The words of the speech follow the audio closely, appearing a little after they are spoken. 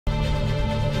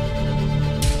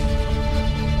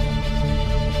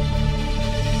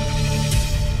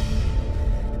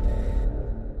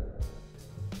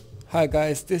Hi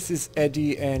guys, this is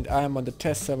iEddy and I'm on the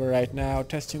test server right now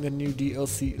testing the new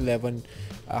DLC 11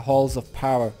 Halls of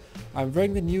Power. I'm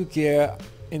wearing the new gear,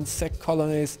 Insect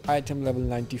Colonies item level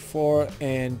 94,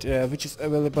 and which is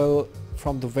available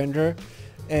from the vendor,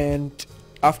 and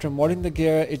after modding the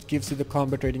gear it gives you the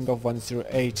combat rating of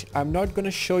 108. I'm not gonna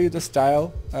show you the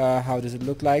style, how does it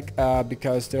look like,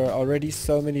 because there are already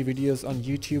so many videos on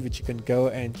YouTube which you can go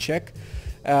and check.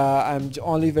 I'm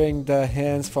only wearing the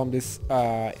hands from this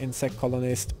insect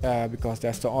colonist because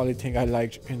that's the only thing I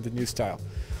liked in the new style.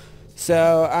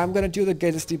 So I'm gonna do the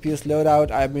greatest DPS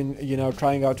loadout. I've been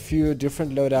trying out few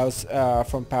different loadouts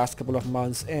from past couple of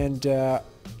months, and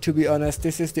to be honest,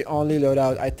 this is the only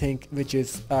loadout I think which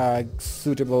is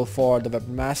suitable for the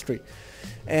weapon mastery.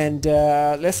 And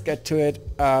let's get to it.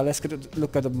 Let's get a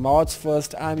look at the mods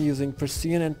first. I'm using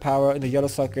Precision and Power in the yellow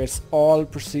sockets, all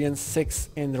Precision 6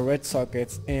 in the red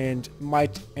sockets, and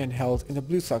Might and Health in the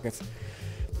blue sockets.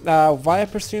 Why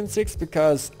Precision 6?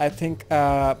 Because I think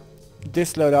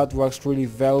this loadout works really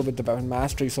well with the weapon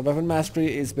mastery. So weapon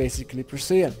mastery is basically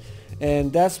Precision,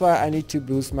 and that's why I need to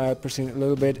boost my Precision a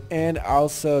little bit. And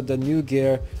also the new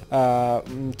gear,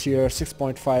 tier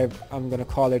 6.5, I'm gonna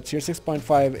call it. Tier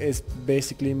 6.5 is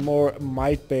basically more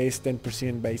might based than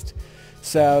Precision based,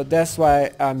 so that's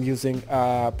why I'm using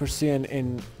Precision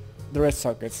in the red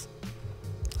sockets.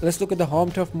 Let's look at the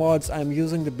home turf mods. I'm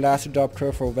using the Blast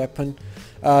Adopter for weapon,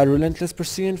 Relentless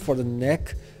Precision for the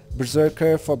neck,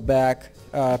 Berserker for back,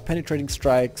 Penetrating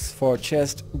Strikes for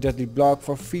chest, Deadly Block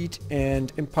for feet,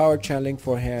 and Empowered Channeling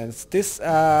for hands. This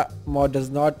mod does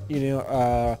not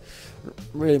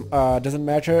really doesn't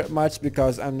matter much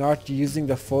because I'm not using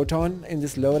the photon in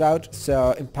this loadout,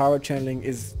 so Empowered Channeling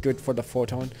is good for the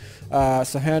photon,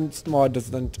 so hands mod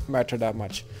doesn't matter that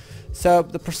much. So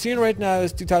the Precision right now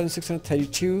is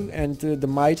 2632, and the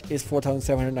might is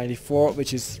 4794,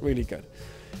 which is really good.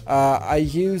 I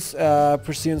use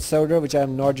Precision Soldier, which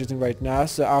I'm not using right now,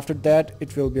 so after that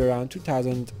it will be around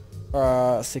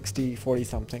 2060, 40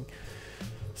 something.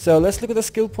 So let's look at the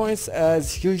skill points.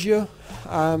 As usual,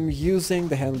 I'm using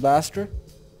the Hand Blaster,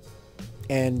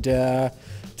 and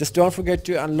just don't forget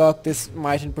to unlock this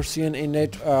Might and Precision in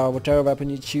it, whatever weapon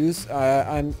you choose.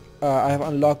 I have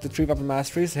unlocked the 3 weapon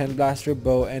masteries: Hand Blaster,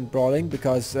 Bow, and Brawling,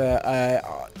 because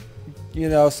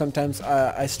sometimes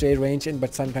I stay range in,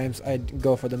 but sometimes I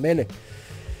go for the melee.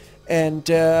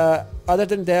 And other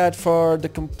than that, for the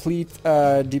complete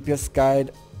DPS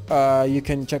guide, you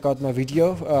can check out my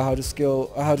video how to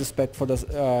spec for the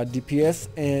DPS.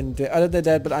 And other than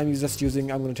that, but I'm going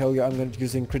to tell you I'm going to be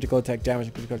using critical attack damage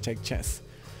and critical attack chance.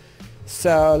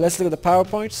 So let's look at the power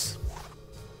points.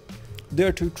 There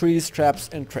are 2 trees, traps,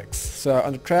 and tricks. So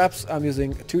on the traps, I'm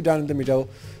using 2 down in the middle,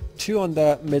 2 on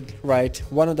the mid right,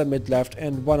 1 on the mid left,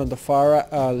 and 1 on the far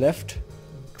left.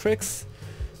 Tricks: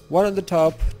 1 on the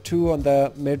top, 2 on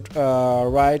the mid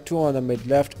right, 2 on the mid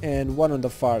left, and 1 on the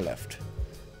far left.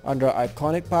 Under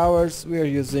iconic powers, we are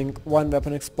using 1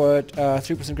 weapon expert,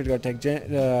 3% critical attack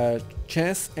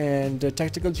chance, and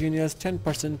tactical genius,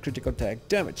 10% critical attack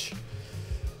damage.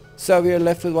 So we are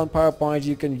left with 1 power point.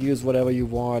 You can use whatever you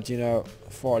want,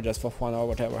 for just for fun or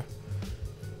whatever.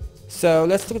 So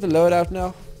let's look at the loadout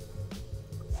now.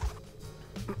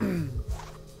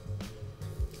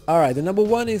 Alright, the number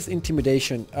 1 is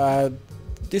Intimidation.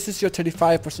 This is your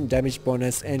 35% damage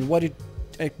bonus, and what it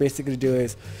basically do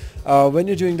is, when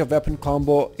you're doing the weapon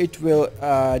combo, it will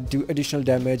do additional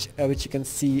damage, which you can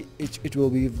see it will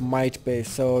be might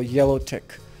based, so yellow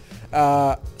tick.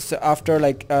 So after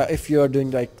if you're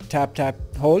doing tap tap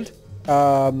hold,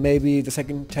 maybe the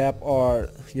second tap or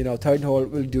third hold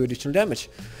will do additional damage,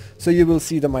 so you will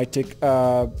see the might tick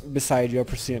beside your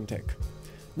Precision tick.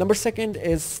 Number 2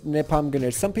 is Napalm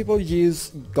Grenade. Some people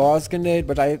use Gauze Grenade,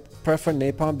 but I prefer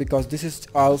Napalm because this is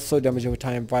also damage over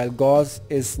time, while Gauze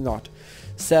is not.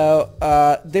 So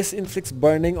this inflicts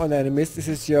burning on enemies. This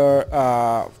is your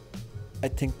I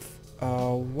think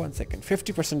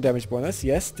 50% damage bonus.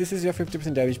 Yes, this is your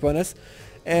 50% damage bonus,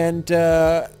 and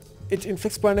it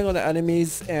inflicts burning on the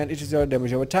enemies, and it is your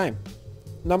damage over time.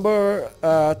 Number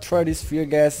 3 is Fear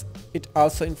Gas. It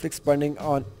also inflicts burning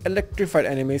on electrified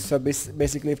enemies. So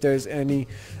basically, if there is any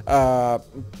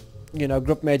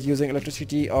group mate using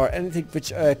electricity or anything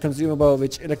which consumable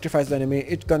which electrifies the enemy,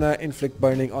 it's gonna inflict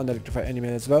burning on the electrified enemy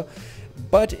as well.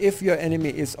 But if your enemy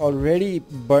is already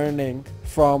burning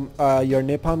from your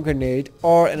Napalm Grenade,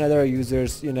 or another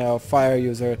user's fire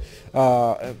user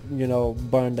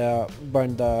burn the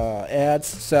ads,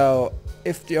 so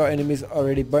if your enemy is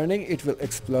already burning, it will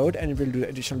explode and it will do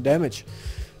additional damage.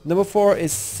 Number 4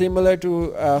 is similar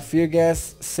to fear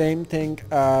gas, same thing.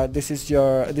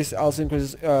 This also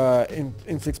increases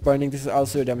inflicts burning. This is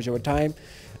also your damage over time,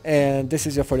 and this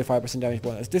is your 45% damage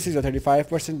bonus. This is your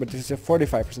 35%, but this is your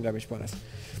 45% damage bonus.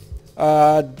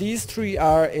 These 3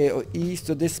 are AoE,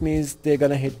 so this means they're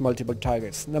gonna hit multiple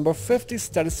targets. Number 5 is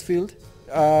status field.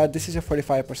 This is your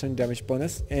 45% damage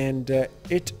bonus, and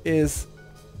it is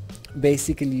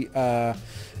basically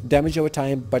damage over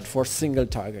time, but for single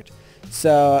target.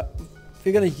 So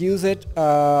we're gonna use it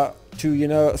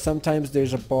to, sometimes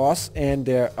there's a boss and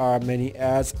there are many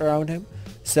ads around him,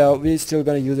 so we're still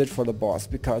gonna use it for the boss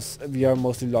because we are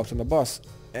mostly locked on the boss.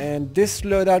 And this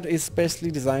loadout is specially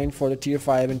designed for the tier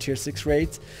 5 and tier 6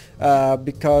 raids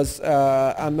because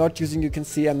I'm not using, you can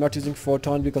see I'm not using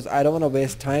photon because I don't want to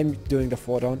waste time doing the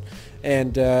photon,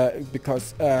 and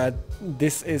because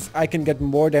I can get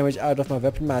more damage out of my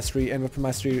weapon mastery, and weapon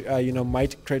mastery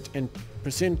might crit and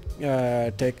precision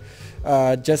tech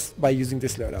just by using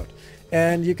this loadout.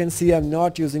 And you can see I'm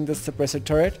not using the suppressor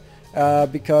turret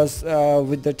because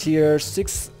with the tier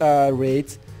 6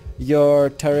 raids, your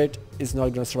turret is not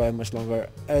going to survive much longer.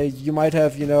 You might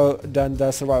have done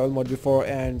the survival mode before,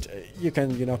 and you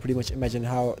can pretty much imagine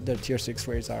how the tier 6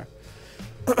 raids are.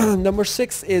 Number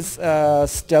 6 is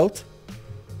stealth.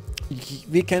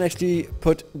 We can actually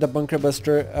put the bunker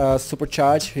buster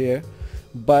supercharge here,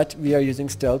 but we are using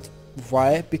stealth.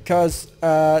 Why? Because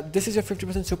this is a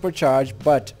 50% supercharge,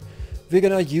 but we're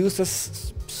gonna use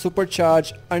this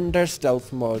supercharge under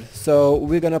stealth mode. So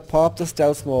we're gonna pop the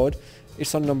stealth mode.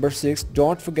 It's on number 6.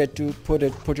 Don't forget to put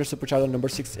your supercharge on number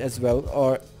 6 as well,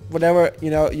 or whatever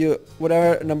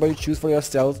whatever number you choose for your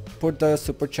stealth, put the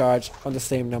supercharge on the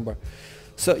same number.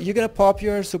 So you're gonna pop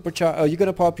your supercharge, you're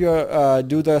gonna pop your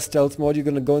do the stealth mode. You're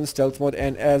gonna go in stealth mode,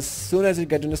 and as soon as you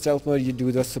get into stealth mode, you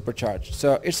do the supercharge.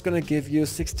 So it's gonna give you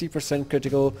 60%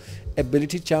 critical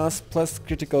ability chance plus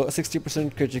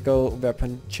 60% critical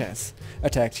weapon chance,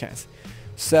 attack chance.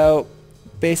 So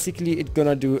basically it's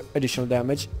gonna do additional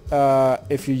damage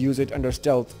if you use it under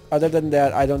stealth. Other than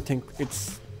that, I don't think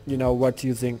it's worth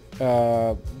using.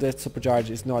 The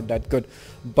supercharge is not that good,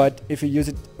 but if you use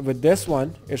it with this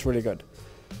one, it's really good.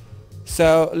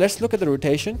 So let's look at the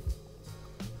rotation.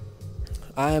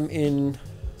 I am in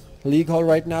League Hall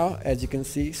right now, as you can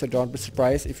see, so don't be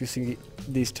surprised if you see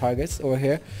these targets over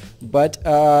here. But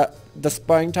the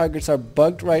sparring targets are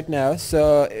bugged right now,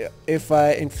 so if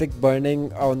I inflict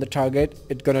burning on the target,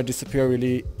 it's gonna disappear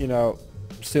really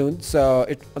soon. So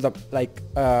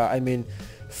I mean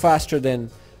faster than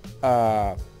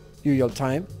usual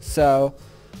time. So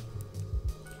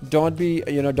don't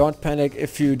panic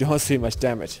if you don't see much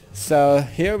damage. So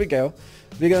here we go.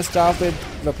 We're gonna start with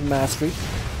weapon mastery,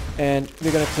 and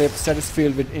we're gonna clip status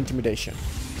field with intimidation.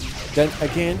 Then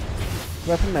again,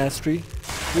 weapon mastery,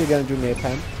 we're gonna do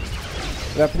napalm.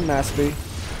 Weapon mastery,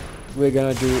 we're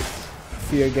gonna do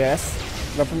fear gas.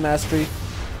 Weapon mastery,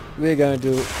 we're gonna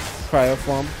do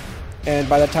cryoform. And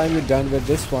by the time you're done with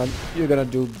this one, you're gonna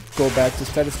go back to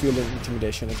status field and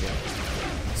intimidation again.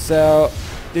 So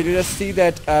did you just see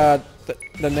that the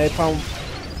napalm,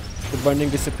 the burning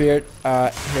disappeared?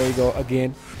 Here we go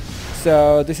again.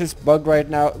 So this is bugged right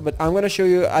now, but I'm gonna show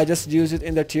you. I just used it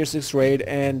in the tier 6 raid,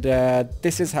 and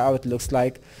this is how it looks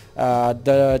like.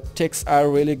 The ticks are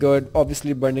really good.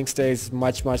 Obviously burning stays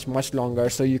much longer,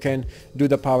 so you can do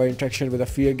the power interaction with a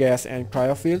fear gas and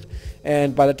cryo field,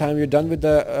 and by the time you're done with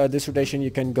this rotation,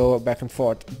 you can go back and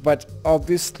forth. But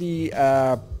obviously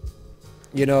I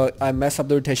mess up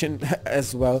the rotation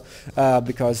as well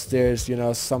because there's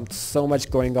so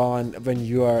much going on when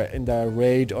you are in the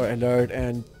raid or alert,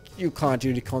 and you can't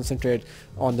really concentrate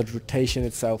on the rotation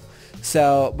itself.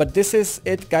 So but this is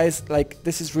it, guys. Like,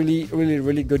 this is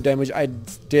really good damage. I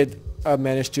did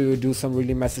manage to do some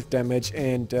really massive damage,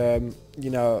 and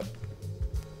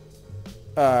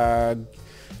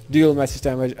deal massive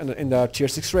damage in the tier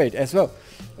 6 raid as well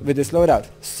with this loadout.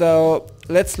 So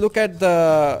let's look at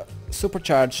the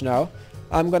supercharge now.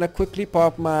 I'm gonna quickly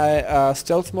pop my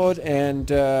stealth mode, and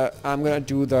I'm gonna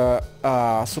do the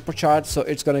supercharge, so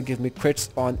it's gonna give me crits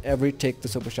on every tick the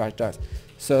supercharge does.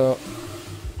 So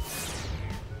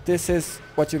this is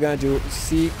what you're gonna do.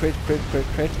 See, crit,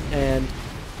 and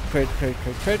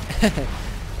crit.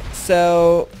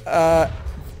 So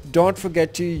don't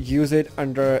forget to use it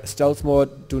under stealth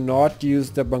mode. Do not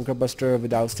use the bunker buster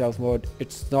without stealth mode.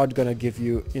 It's not gonna give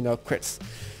you crits.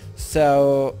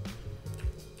 So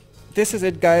this is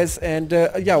it, guys. And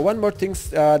yeah, one more thing,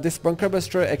 this bunker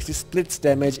buster actually splits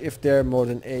damage if there are more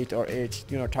than 8 or 8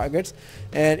 targets.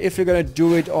 And if you're gonna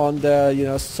do it on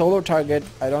the solo target,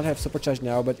 I don't have supercharge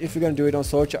now, but if you're gonna do it on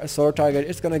solo target,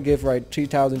 it's gonna give right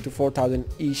 3000 to 4000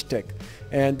 each tick,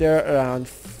 and they're around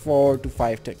 4 to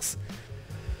 5 ticks.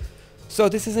 So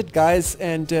this is it, guys,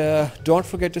 and don't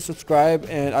forget to subscribe,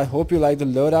 and I hope you like the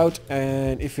loadout.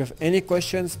 And if you have any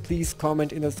questions, please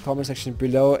comment in the comment section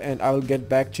below, and I will get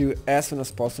back to you as soon as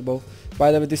possible.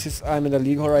 By the way, I'm in the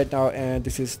league hall right now, and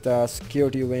this is the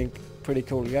security wing. Pretty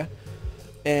cool, yeah.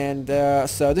 And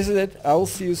so this is it. I will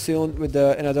see you soon with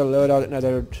another loadout,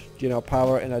 another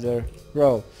power, another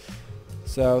role.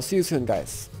 So see you soon,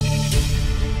 guys.